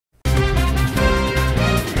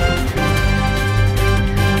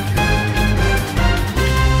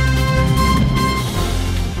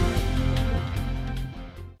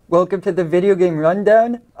Welcome to the Video Game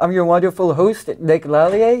Rundown. I'm your wonderful host, Nick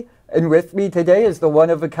Lallier, and with me today is the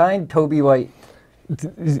one-of-a-kind Toby White.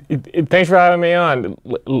 Thanks for having me on.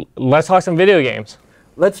 Let's talk some video games.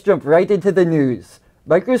 Let's jump right into the news.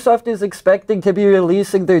 Microsoft is expecting to be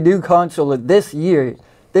releasing their new console this year.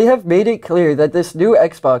 They have made it clear that this new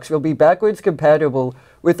Xbox will be backwards compatible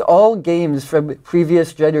with all games from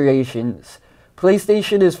previous generations.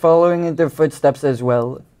 PlayStation is following in their footsteps as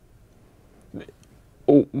well.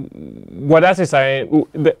 Well, that's exciting.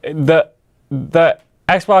 The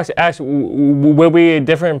Xbox X will be a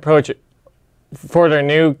different approach for their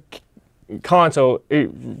new console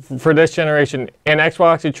for this generation, and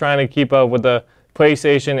Xbox is trying to keep up with the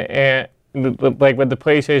PlayStation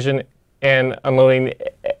and unloading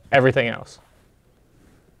everything else.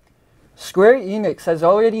 Square Enix has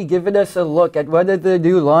already given us a look at one of the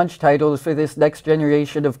new launch titles for this next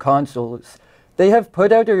generation of consoles. They have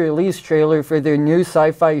put out a release trailer for their new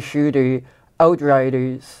sci-fi shooter,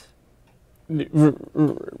 Outriders.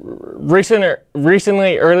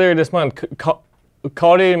 Recently, earlier this month, Call of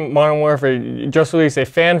Duty Modern Warfare just released a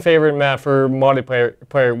fan-favorite map for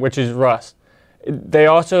multiplayer, which is Rust. They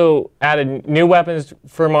also added new weapons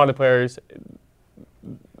for multiplayers.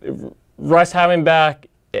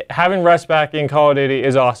 Having Rust back in Call of Duty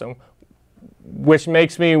is awesome, which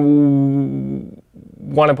makes me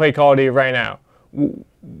want to play Call of Duty right now.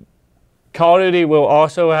 Call of Duty will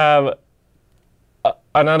also have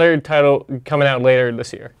another title coming out later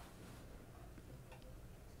this year.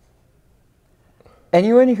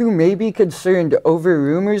 Anyone who may be concerned over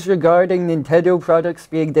rumors regarding Nintendo products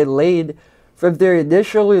being delayed from their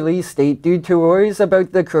initial release date due to worries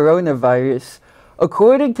about the coronavirus,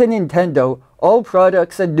 according to Nintendo, all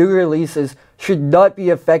products and new releases should not be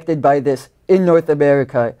affected by this in North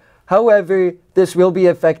America. However, this will be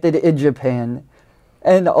affected in Japan.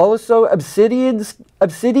 And also, Obsidian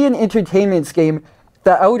Entertainment's game,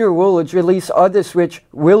 The Outer Worlds, release on the Switch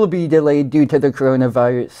will be delayed due to the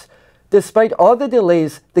coronavirus. Despite all the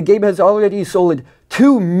delays, the game has already sold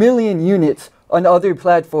 2 million units on other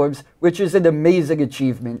platforms, which is an amazing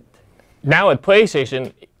achievement. Now at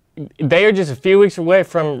PlayStation, they are just a few weeks away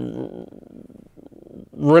from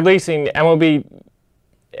releasing MLB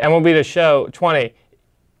The Show 20.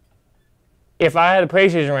 If I had a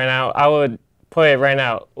PlayStation right now, I would play it right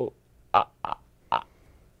now.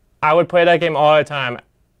 I would play that game all the time.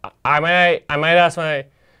 I might ask my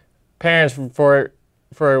parents for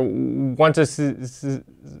once the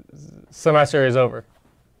semester is over.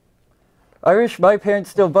 I wish my parents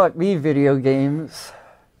still bought me video games.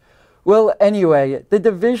 Well, anyway, The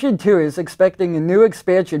Division 2 is expecting a new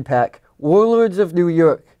expansion pack, Warlords of New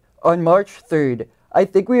York, on March 3rd. I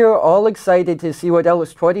think we are all excited to see what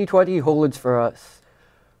else 2020 holds for us.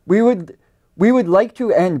 We would like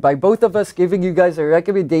to end by both of us giving you guys a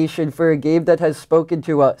recommendation for a game that has spoken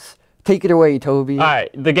to us. Take it away, Toby. All right,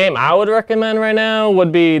 the game I would recommend right now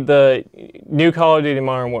would be the new Call of Duty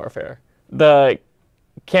Modern Warfare. The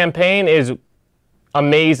campaign is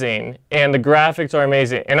amazing, and the graphics are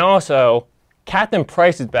amazing. And also, Captain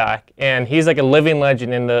Price is back, and he's like a living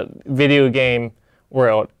legend in the video game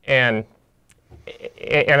world. And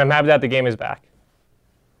I'm happy that the game is back.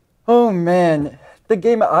 Oh man, the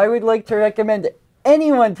game I would like to recommend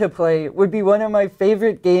anyone to play would be one of my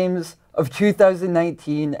favorite games of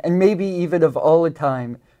 2019 and maybe even of all the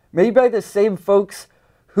time. Made by the same folks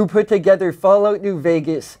who put together Fallout New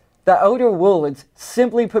Vegas, The Outer Worlds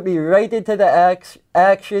simply put me right into the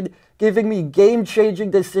action, giving me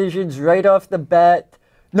game-changing decisions right off the bat.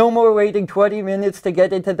 No more waiting 20 minutes to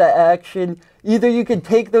get into the action. Either you could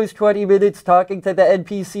take those 20 minutes talking to the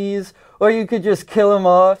NPCs, or you could just kill them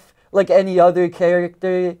off like any other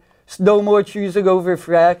character. No more choosing over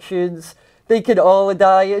fractions. They could all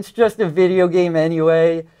die. It's just a video game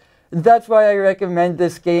anyway. That's why I recommend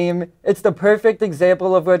this game. It's the perfect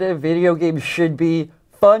example of what a video game should be.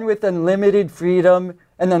 Fun with unlimited freedom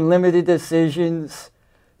and unlimited decisions.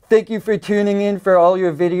 Thank you for tuning in for all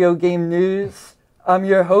your video game news. I'm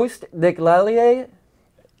your host, Nick Lallier.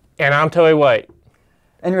 And I'm Toby White.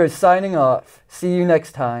 And we're signing off. See you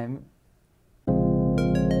next time.